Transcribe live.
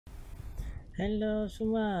Hello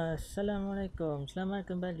semua, Assalamualaikum. Selamat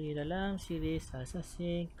kembali dalam series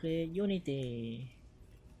Assassin's Creed Unity.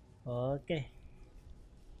 Okey,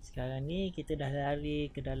 sekarang ni kita dah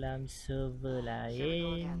lari ke dalam server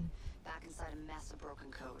lain. Back inside a mess of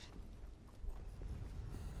broken code.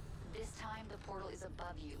 This time the portal is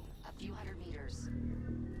above you, a few hundred meters.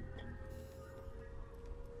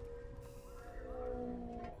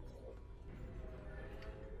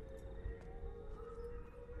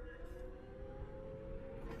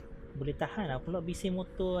 Boleh tahan lah pula bising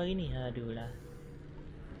motor hari ni. Aduh lah.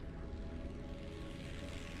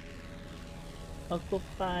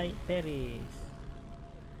 Occupy Paris.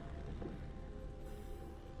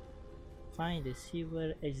 Find the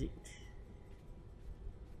silver exit.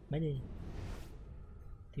 Mana ni?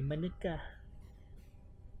 Di manakah?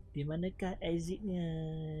 Di manakah exitnya?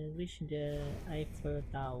 Reach the Eiffel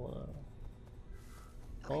Tower.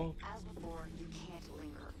 Okay, as before, you can't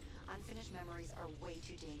linger. Unfinished memories are way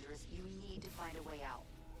too dangerous. You need to find a way out.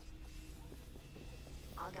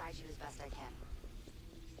 I'll guide you as best I can.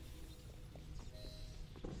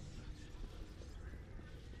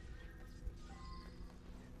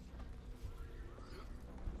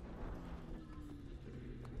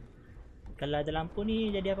 Kalau ada lampu ni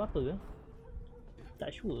jadi apa-apa ke?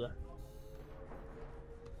 Tak sure lah.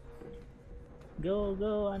 Go,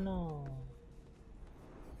 go, Arno.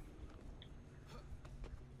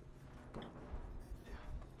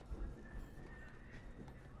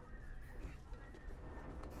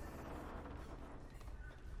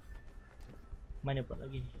 Mana pula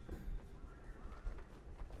lagi?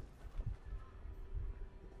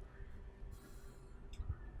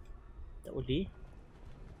 Tak boleh.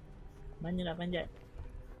 Mana nak panjat?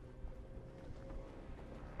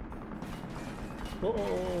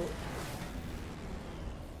 Oh.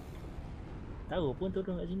 Tahu pun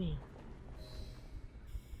turun kat sini.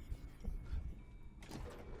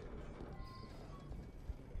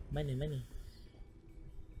 Mana?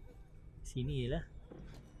 Sini je lah.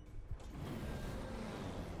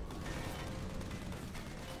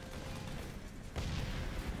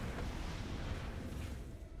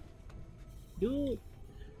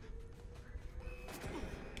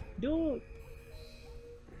 Dude.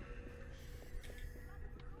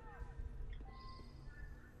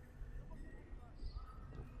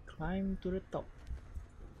 Climb to the top.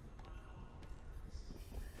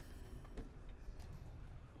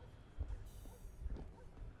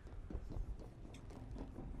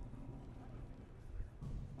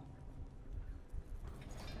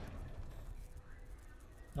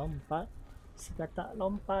 Lompat. Si kata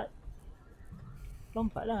lompat.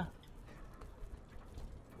 Lompatlah.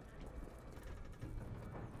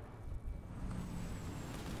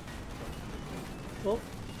 Oh.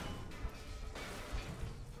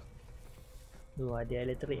 Ada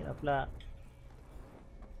elektrik lah pula.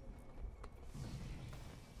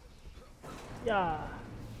 Ya.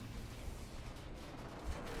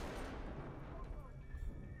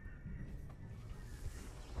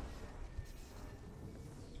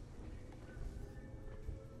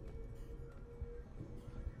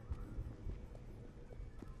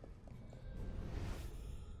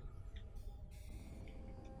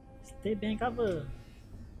 Stay behind cover.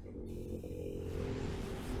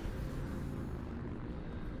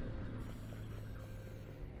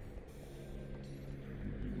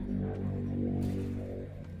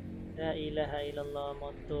 La ilaha illallah.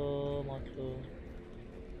 Motor.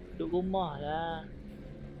 Duduk rumah lah.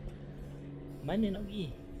 Mana nak pergi?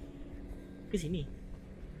 Ke sini?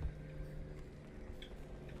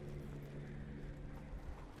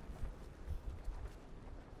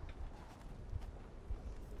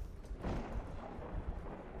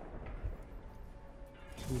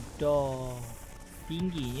 Sudah.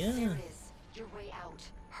 Tingginya.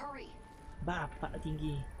 Bapak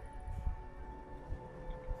tinggi.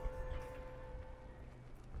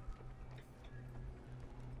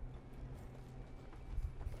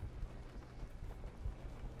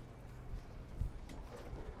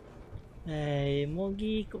 Mau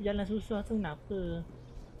pergi ikut jalan susah tu kenapa?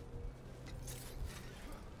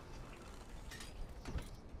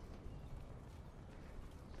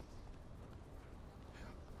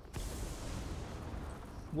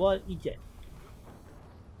 Wall eject.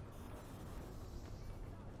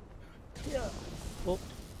 Ya. Oh.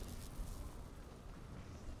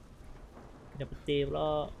 Kena petir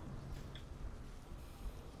pula.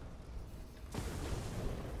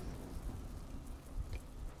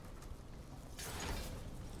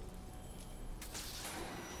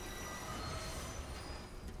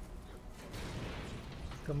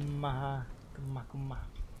 Kemah.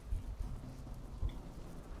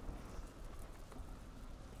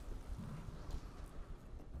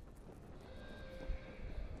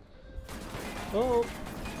 Oh.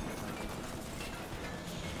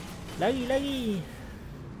 Lari, lari.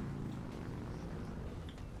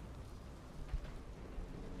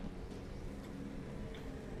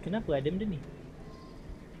 Kenapa ada benda ni?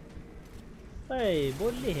 Hei,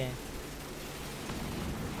 boleh eh?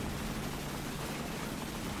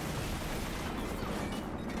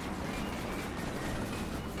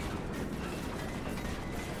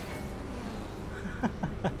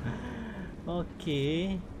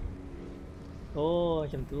 Okey. Oh,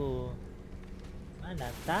 macam tu. Mana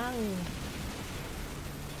tahu.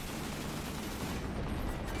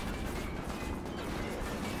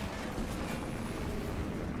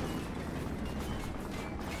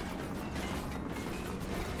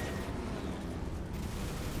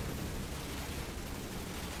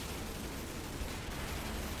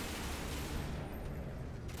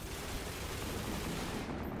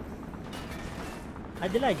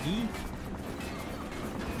 Ada lagi?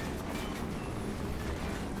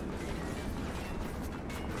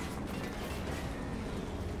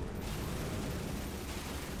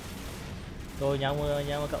 Oh,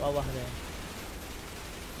 nyawa kat bawah tu.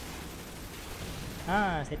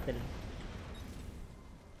 Ha, settle.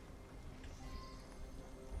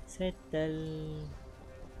 Settle.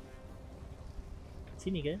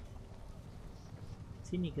 Sini ke?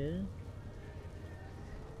 Sini ke?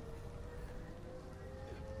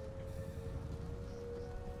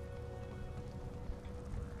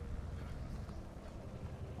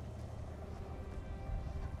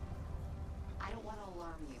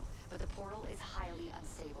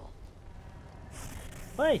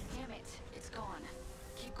 Oi! Damn it, it's gone.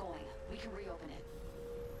 Keep going. We can reopen it.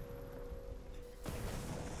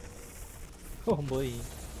 Oh boy.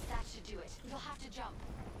 That should do it. You'll have to jump.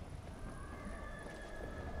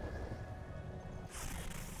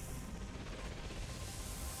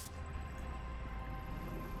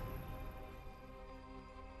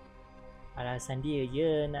 Alasan dia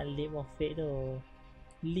je nak leap of faith tu.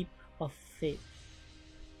 Leap of faith.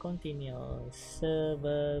 Continue.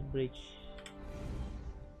 Server bridge.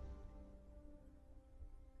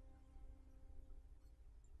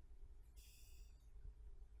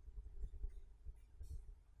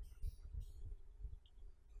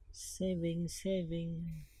 Saving.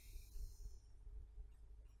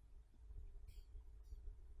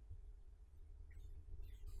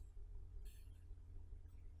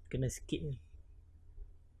 Kena skip ni.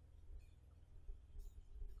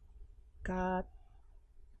 Cut.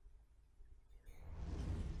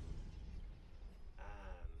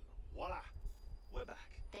 And voila, we're back.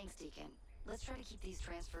 Thanks, Deacon. Let's try to keep these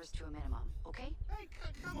transfers to a minimum, okay? Hey,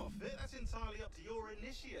 come off it. That's entirely up to your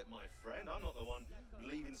initiate, my friend. I'm not the one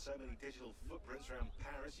leaving so many digital footprints around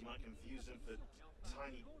Paris you might confuse them for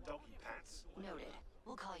tiny doggy pats. Noted.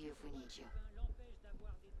 We'll call you if we need you.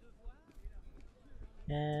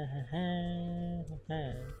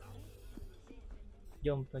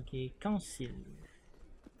 Jom pergi council.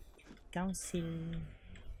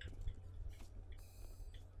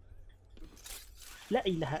 La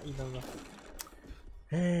ilaha illallah.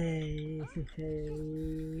 Hey.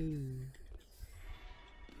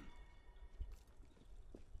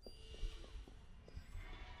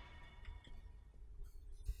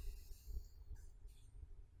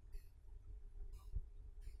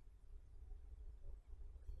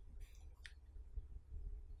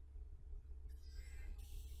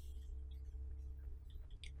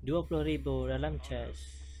 20,000 dalam chest.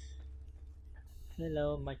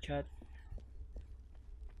 Hello, macet.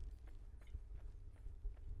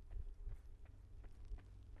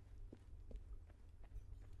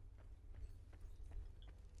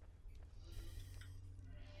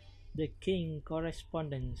 The King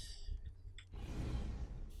Correspondence.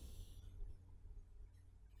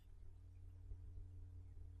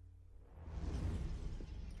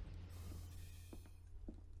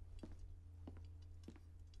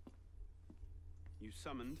 You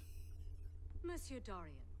summoned? Monsieur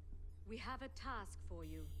Dorian, we have a task for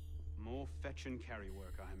you. More fetch and carry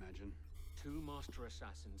work, I imagine. 2 master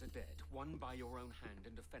assassins are dead, one by your own hand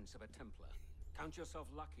in defense of a Templar. Count yourself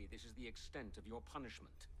lucky this is the extent of your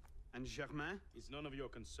punishment. And Germain? It's none of your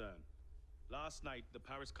concern. Last night, the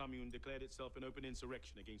Paris Commune declared itself an open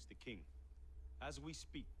insurrection against the king. As we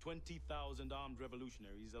speak, 20,000 armed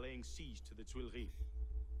revolutionaries are laying siege to the Tuileries.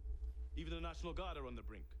 Even the National Guard are on the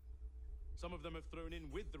brink. Some of them have thrown in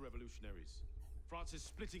with the revolutionaries. France is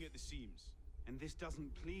splitting at the seams. And this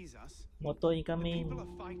doesn't please us? Motor The incoming. people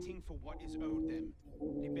are fighting for what is owed them.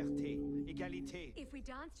 Liberté, égalité. If we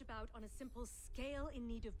danced about on a simple scale in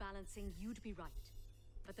need of balancing, you'd be right.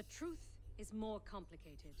 But the truth is more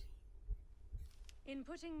complicated. In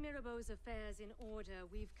putting Mirabeau's affairs in order,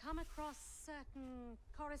 we've come across certain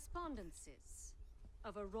correspondences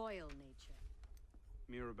of a royal nature.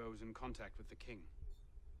 Mirabeau's in contact with the king.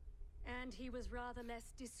 And he was rather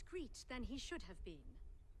less discreet than he should have been.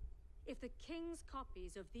 If the king's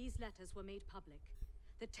copies of these letters were made public,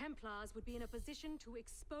 the Templars would be in a position to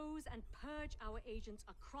expose and purge our agents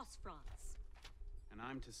across France. And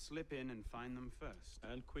I'm to slip in and find them first.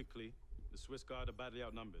 And quickly. The Swiss Guard are badly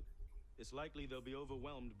outnumbered. It's likely they'll be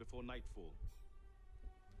overwhelmed before nightfall.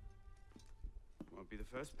 Won't be the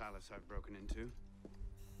first palace I've broken into.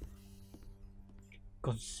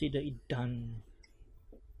 Consider it done.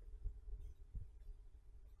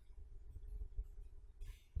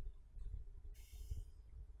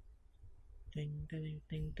 Ding ding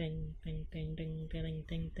ding ding ding ding ding ding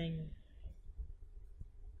ding ding.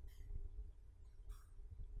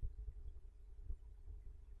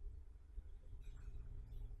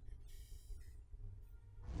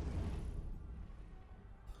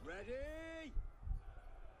 Ready?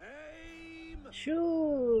 Aim!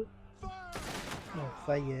 Shoot! Fire! Oh,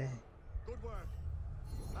 fire. Good work.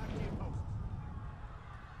 Back to your posts.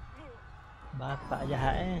 Bapak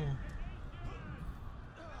jahat eh.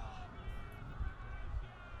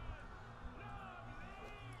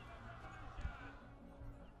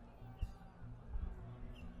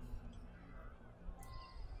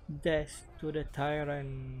 Death to the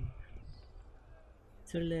tyrant.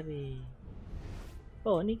 Artillery.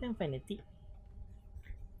 Oh, ni kan fanatic.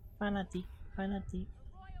 Fanatic.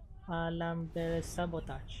 Alarm bell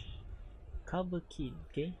sabotage. Cover kill,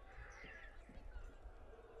 okay.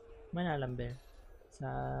 Mana alarm bell?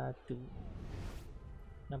 Satu.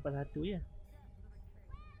 Nampak satu je.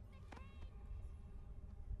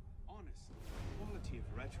 Honest, quality of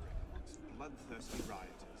rhetoric amongst bloodthirsty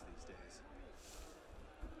rioters these days.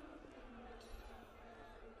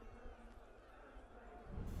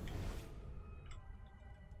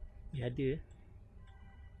 Ya ada.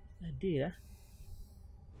 Ada lah.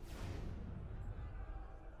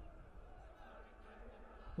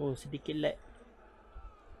 Oh, sedikit lag.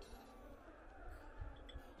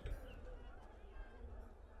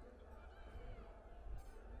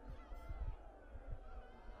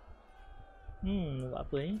 Buat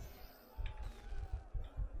apa ni?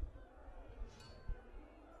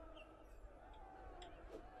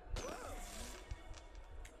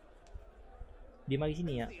 Dia mari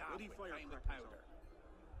sini tak?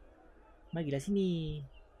 Marilah sini.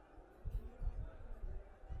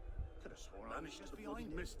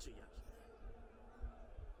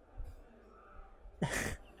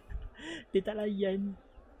 Dia tak layan.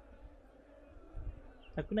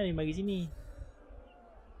 Aku nak dia mari sini.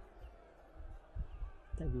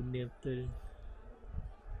 Tak guna betul.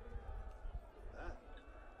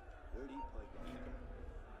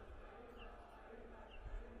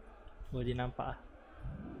 Oh, dia nampak lah.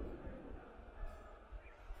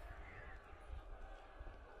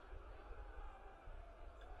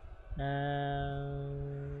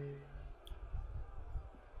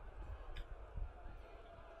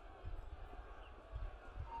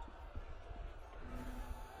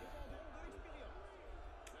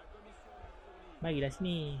 Marilah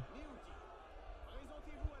sini.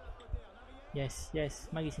 Yes,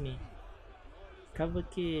 mari sini. Cover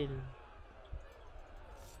kill.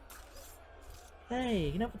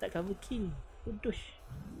 Hey, kenapa tak cover kill? Bodoh.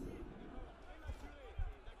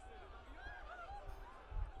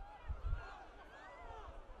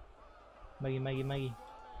 Mari.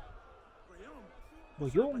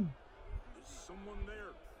 Boyong.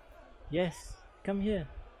 Yes, come here.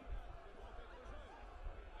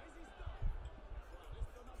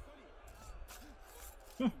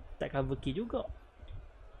 Tak cover key juga.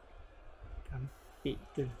 Kampik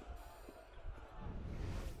tu.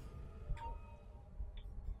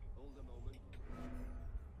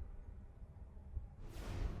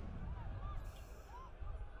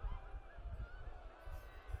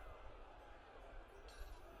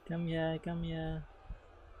 Come here.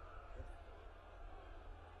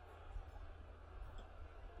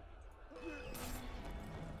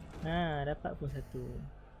 Nah, dapat pun satu.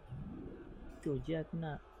 Itu je aku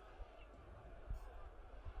nak.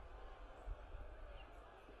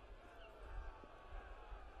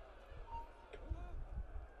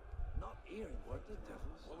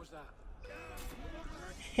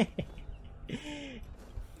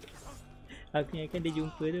 Aku ingatkan dia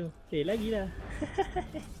jumpa tu. Lagi lah.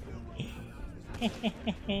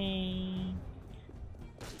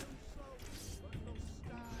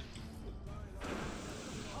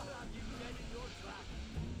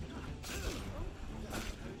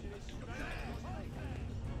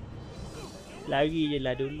 Lari je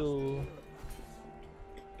lah dulu.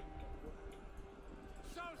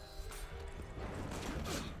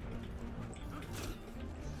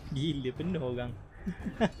 Gila, penuh orang.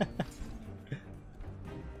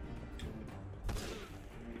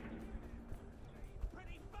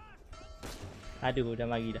 Aduh, dah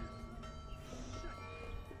mari dah.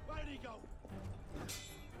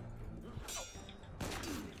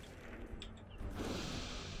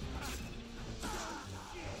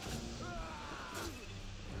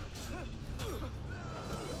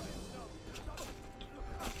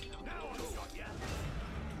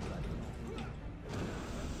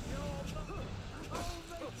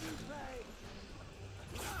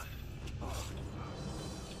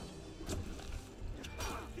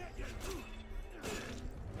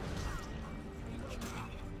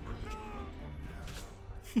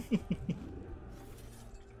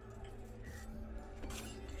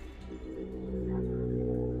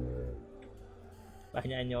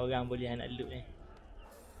 Banyaknya orang boleh nak loot ni.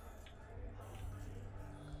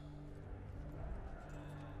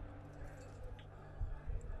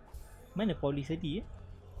 Mana polis tadi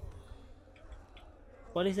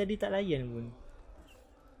Polis tadi tak layan pun.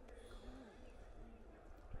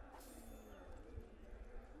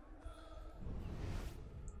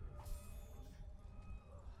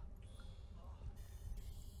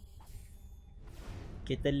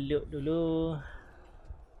 Kita loot dulu.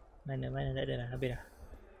 Mana tak ada dah, habis dah.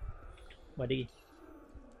 Oh, ada lagi.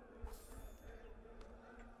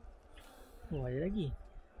 Oh, ada lagi.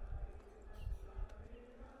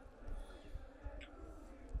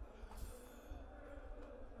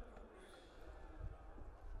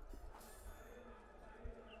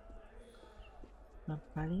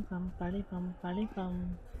 Pampali pam.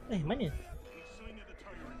 Mana?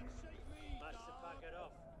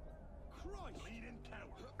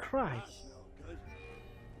 Christ.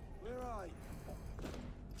 Where are you?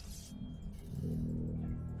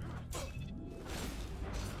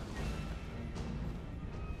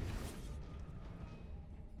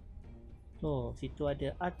 Oh, situ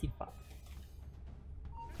ada artifak.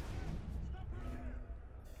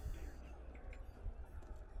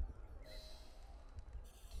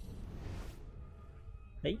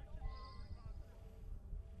 Baik.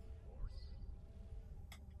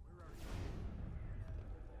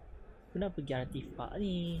 Kenapa pergi artifak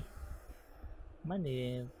ni?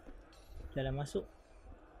 Mana jalan masuk?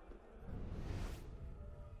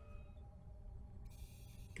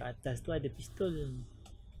 Kat atas tu ada pistol.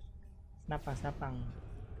 Senapang.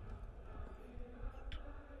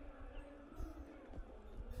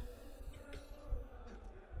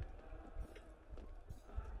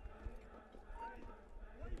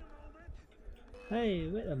 Hey,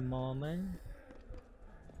 wait a moment.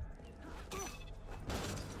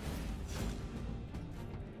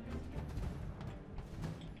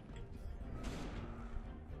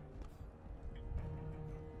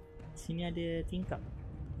 Sini ada tingkap.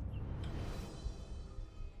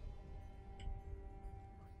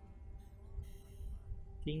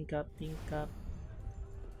 Tingkap.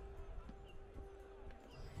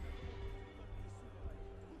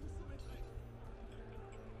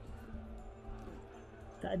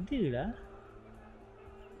 Tak ada lah.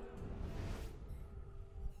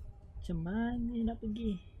 Macam mana nak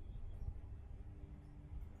pergi?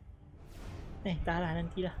 Taklah,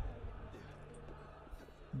 nantilah.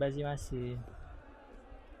 Bazir masa.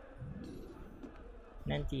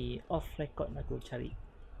 Nanti off record aku cari.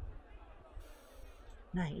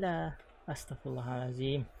 Naiklah.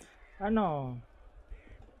 Astaghfirullahalazim. Arno.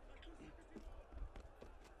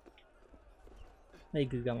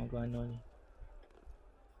 Lagi geram aku Arno ni.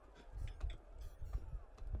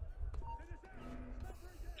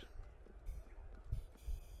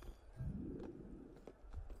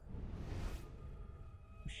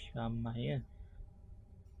 Ush, ramai ya.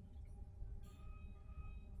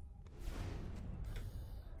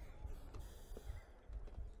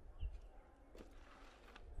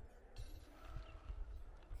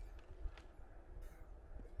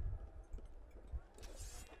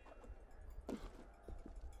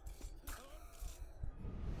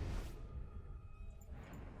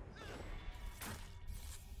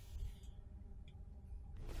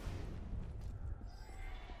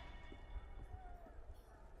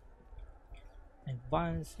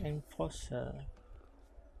 Advanced Enforcer.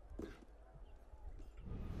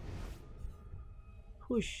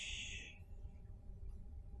 Push.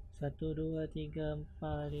 1, 2, 3,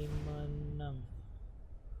 4, 5, 6.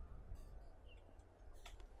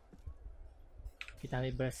 Kita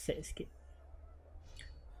ambil berset sikit.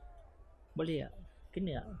 Boleh tak?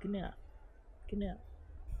 Kena.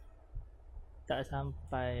 Tak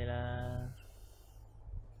sampai lah.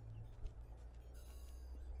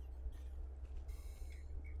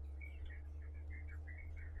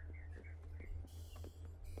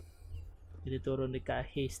 Kita turun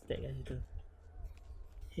dekat haystack kat situ.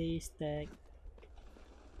 Haystack.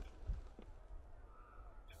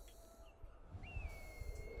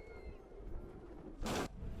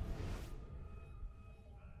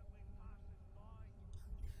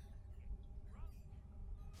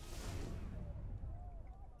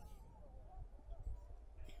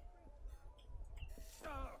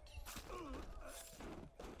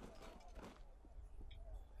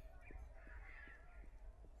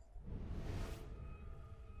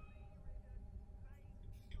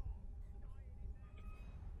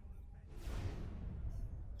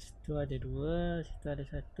 Situ ada 2, situ ada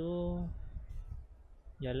 1.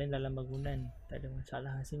 Jalan dalam bangunan, tak ada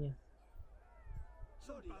masalah rasanya.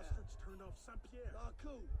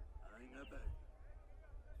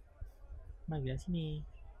 Marilah sini.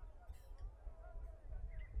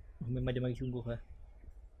 Oh, memang dia mari sungguh lah.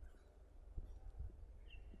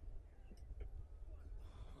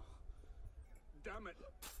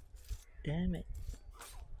 Damn it.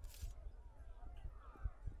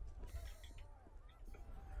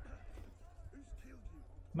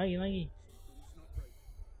 Mari.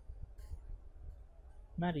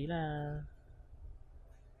 Marilah.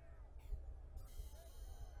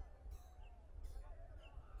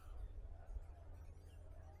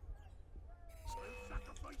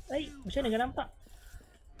 Macam mana kau nampak?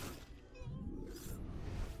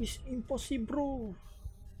 It's impossible, bro.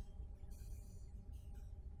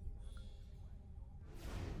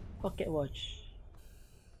 Pocket watch.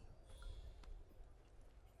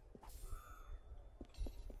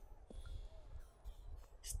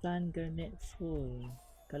 Stun grenade full.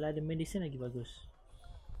 Kalau ada medicine lagi bagus.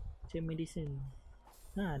 Cek medicine.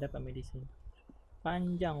 Dapat medicine.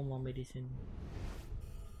 Panjang umur medicine.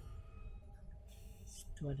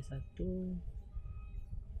 Situ ada 1.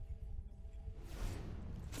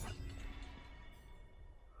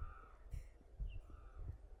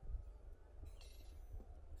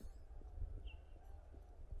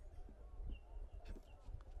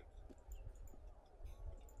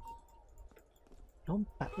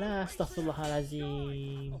 Lompatlah,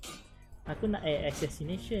 astaghfirullahalazim. Aku nak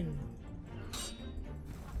assassination.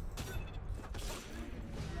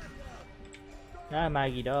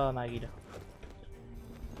 Mari dah.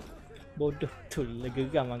 Bodoh betul lah,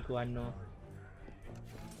 geram aku Arno.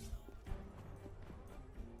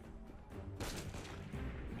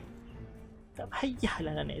 Tak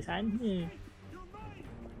payahlah nak naik sana.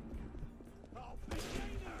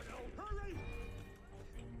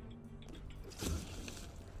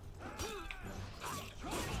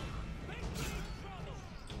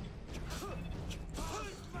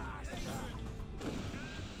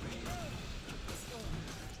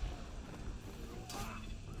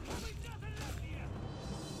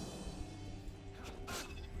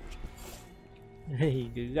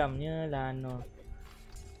 Hei, geramnya lah Arno.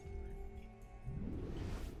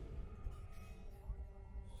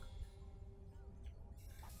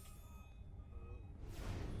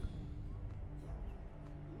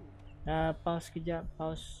 Pause kejap,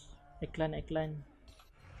 pause. Iklan.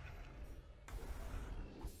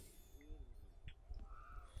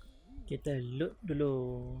 Kita loot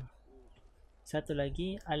dulu. Satu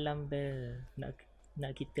lagi, alarm bell.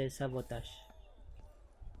 Nak kita sabotage.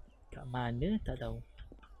 Kat mana tak tahu.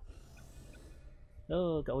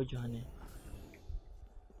 Oh, kat ujung sana.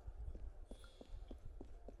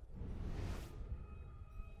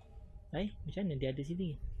 Macam mana dia ada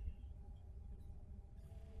sini?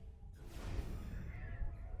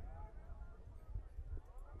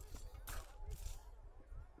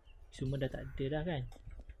 Semua dah tak ada dah kan?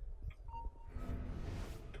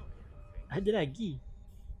 Ada lagi.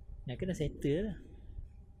 Nak kena settle lah.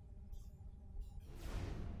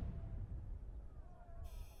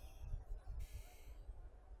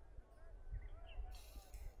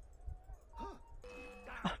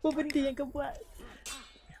 Apa benda yang kau buat?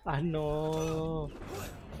 Arno.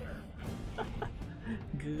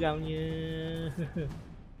 Geramnya.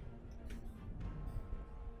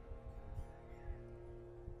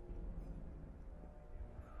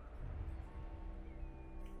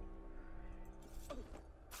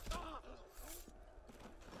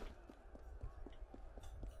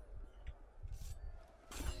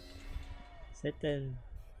 Settle.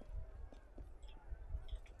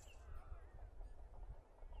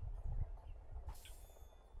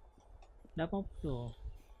 Dah 80.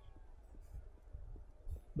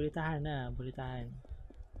 Boleh tahan lah, boleh tahan.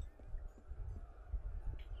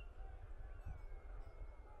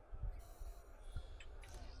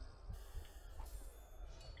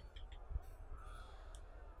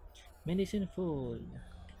 Medicine full.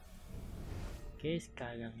 Okay,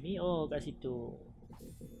 sekarang ni kat situ.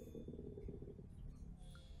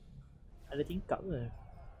 Ada tingkap ke?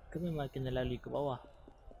 Ke memang kena lalui ke bawah?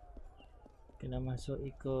 Kena masuk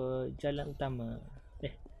ikut jalan utama.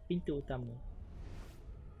 Pintu utama.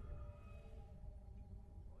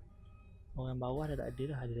 Orang bawah dah tak ada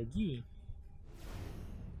dah, ada lagi.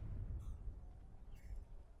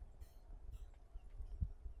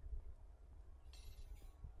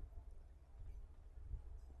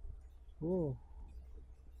 Oh.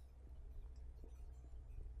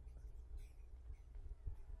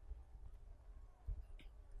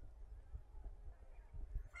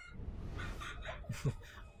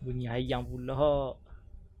 Bunyi ayam pula.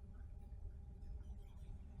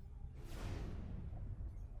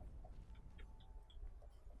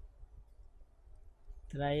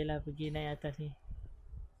 Try lah pergi naik atas ni.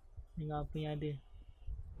 Tengok apa yang ada.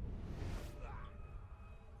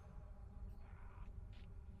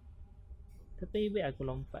 Tapi baik aku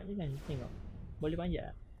lompat je kan. Tengok. Boleh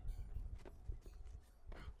panjat tak?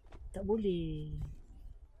 Tak boleh.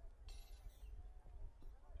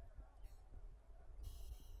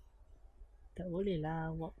 Tak boleh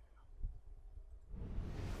lah awak.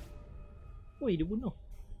 Oi, dia bunuh.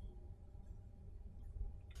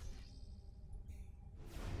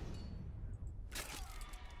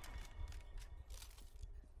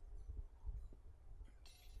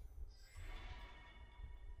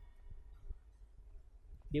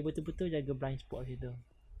 Dia betul-betul jaga blind spot situ.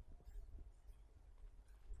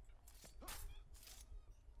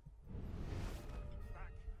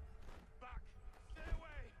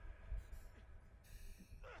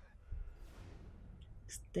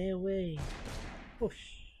 Stay away.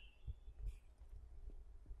 Push.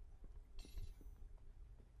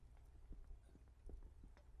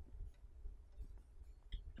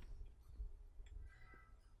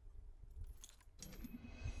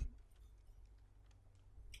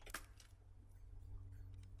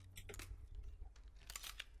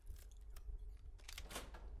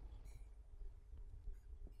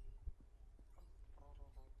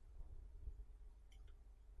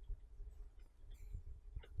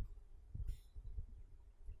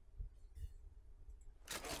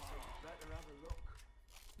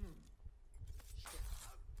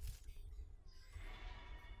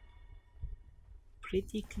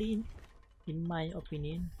 Pretty clean in my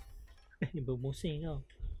opinion. Bermusing kau.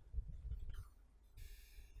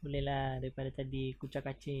 Boleh lah daripada tadi kucak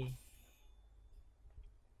kacir.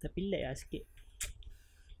 Tapi lag lah sikit.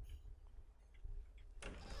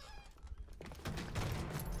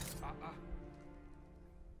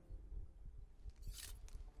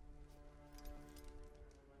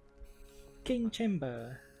 King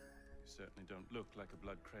Chamber. You certainly don't look like a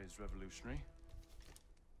blood-crazed revolutionary.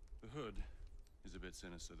 The hood is a bit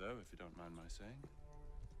sinister, though, if you don't mind my saying.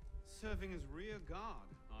 Serving as rear guard,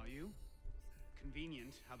 are you?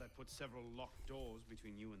 Convenient how that puts several locked doors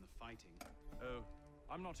between you and the fighting. Oh,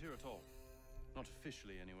 I'm not here at all. Not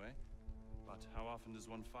officially, anyway. But how often does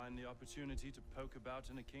one find the opportunity to poke about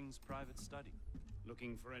in a king's private study?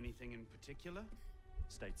 Looking for anything in particular?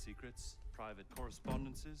 State secrets, private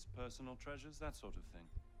correspondences, personal treasures, that sort of thing.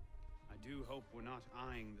 I do hope we're not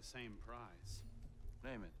eyeing the same prize.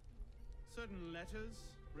 Name it. Certain letters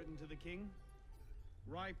written to the king,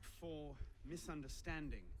 ripe for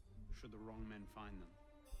misunderstanding should the wrong men find them.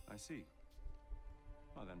 I see.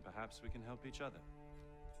 Well, then perhaps we can help each other.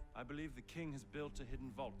 I believe the king has built a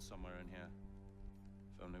hidden vault somewhere in here.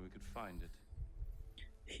 If only we could find it.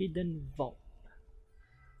 Hidden vault.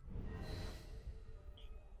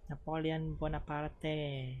 Napoleon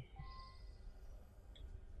Bonaparte.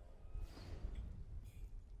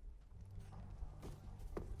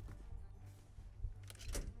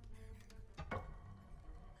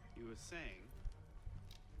 You were saying?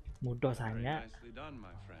 Mudah Very sangat. nicely done,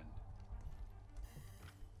 my friend.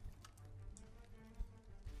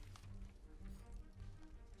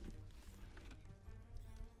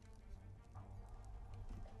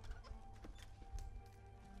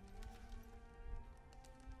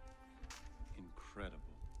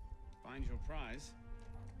 Incredible. Find your prize?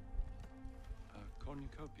 A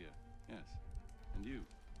cornucopia, yes. And you?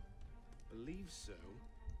 Believe so.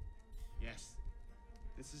 Yes.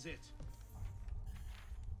 This is it.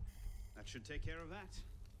 That should take care of that.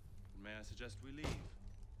 May I suggest we leave?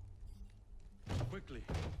 Quickly.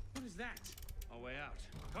 What is that? Our way out.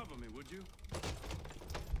 Cover me, would you?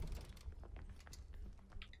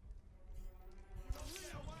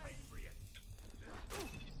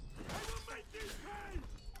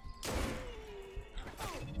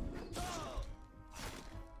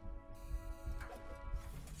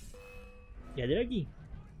 Ya, ada lagi.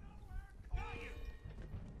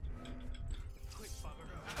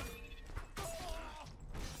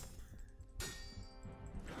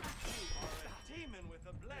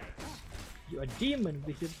 demon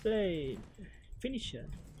with the blade. Finisher.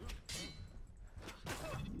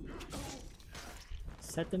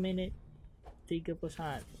 1 minit 30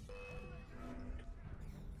 saat.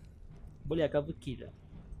 Boleh cover kill lah.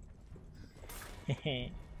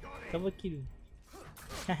 Hehe. Cover kill.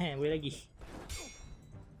 Hehe, boleh lagi.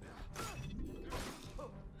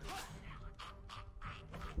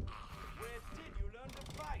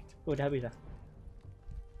 Oh, dah habis dah.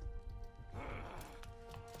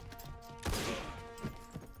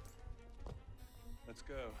 Let's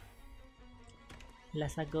go.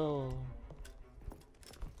 Let's go.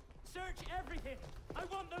 Search everything. I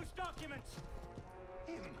want those documents.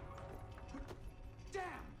 Him.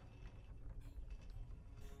 Damn.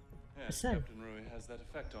 Yes, Hassan. Captain Rui has that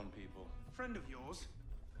effect on people. Friend of yours.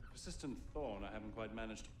 Persistent thorn I haven't quite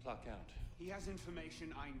managed to pluck out. He has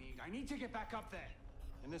information I need. I need to get back up there.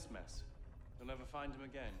 In this mess, you'll never find him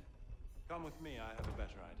again. Come with me, I have a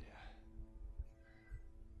better idea.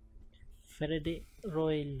 Faraday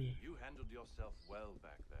Royal. You handled yourself well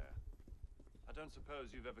back there. I don't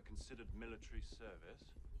suppose you've ever considered military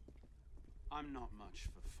service? I'm not much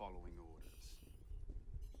for following orders.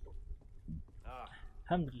 Ah,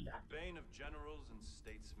 Alhamdulillah. the bane of generals and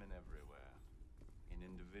statesmen everywhere. An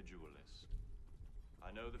individualist.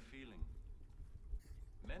 I know the feeling.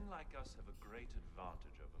 Men like us have a great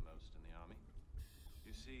advantage over most in the army.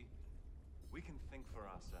 You see, we can think for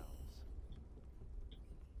ourselves.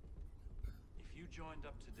 If you joined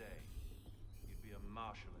up today, you'd be a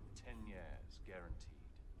marshal in 10 years, guaranteed.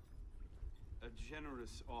 A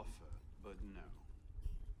generous offer, but no.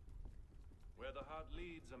 Where the heart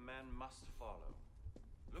leads, a man must follow.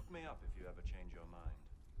 Look me up if you ever change your mind.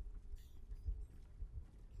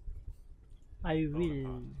 I will.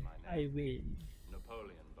 Bonaparte is my name. I will.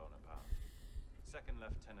 Napoleon Bonaparte. Second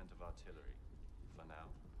Lieutenant of Artillery, for now.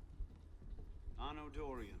 Arno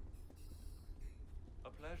Dorian.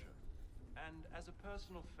 A pleasure. And as a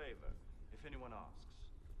personal favor, if anyone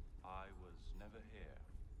asks, I was never here.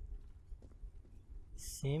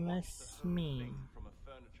 Same Watch as the whole me. thing from a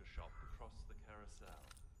furniture shop across the carousel.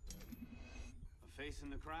 A face in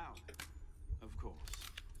the crowd. Of course.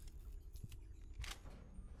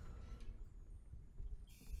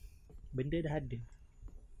 Benda dah ada.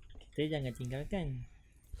 Kita jangan tinggalkan.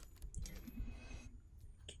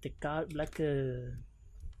 Kita cut belaka.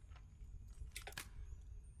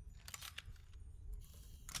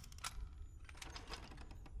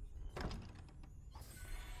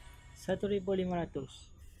 $1,500.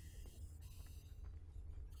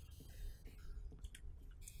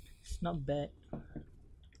 It's not bad.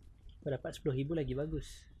 Kalau dapat 10,000 lagi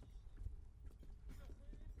bagus.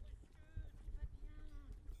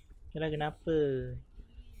 Yalah, kenapa?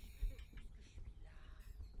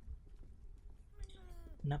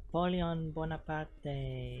 Napoleon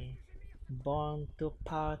Bonaparte, born to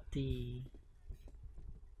party.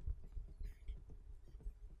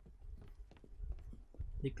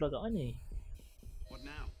 Dia keluar kat mana ni? What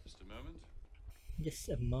now? Just a moment. Just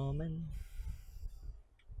a moment.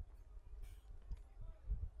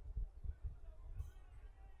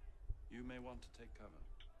 You may want to take cover.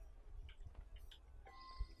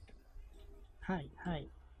 Hi, hi.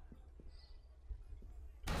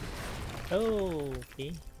 Oh,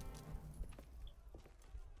 okay.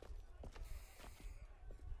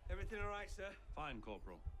 Everything all right, sir? Fine,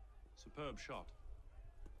 Corporal. Superb shot.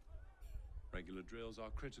 Regular drills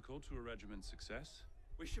are critical to a regiment's success.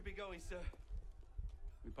 We should be going, sir.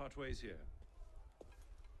 We part ways here.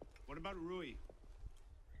 What about Rui?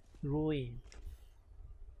 Roy.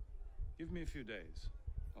 Give me a few days.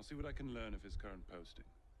 I'll see what I can learn of his current posting.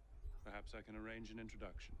 Perhaps I can arrange an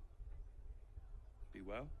introduction. Be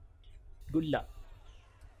well. Good luck.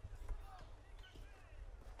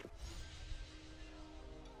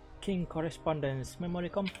 King Correspondence. Memory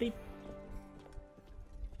complete.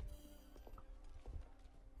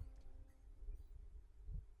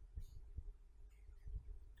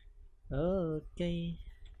 Okay.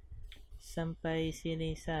 Sampai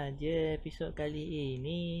sini saja episod kali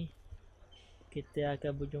ini. Kita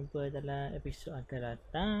akan berjumpa dalam episod akan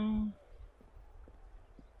datang.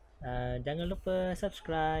 Jangan lupa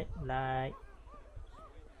subscribe, like.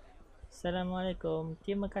 Assalamualaikum.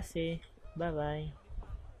 Terima kasih. Bye bye.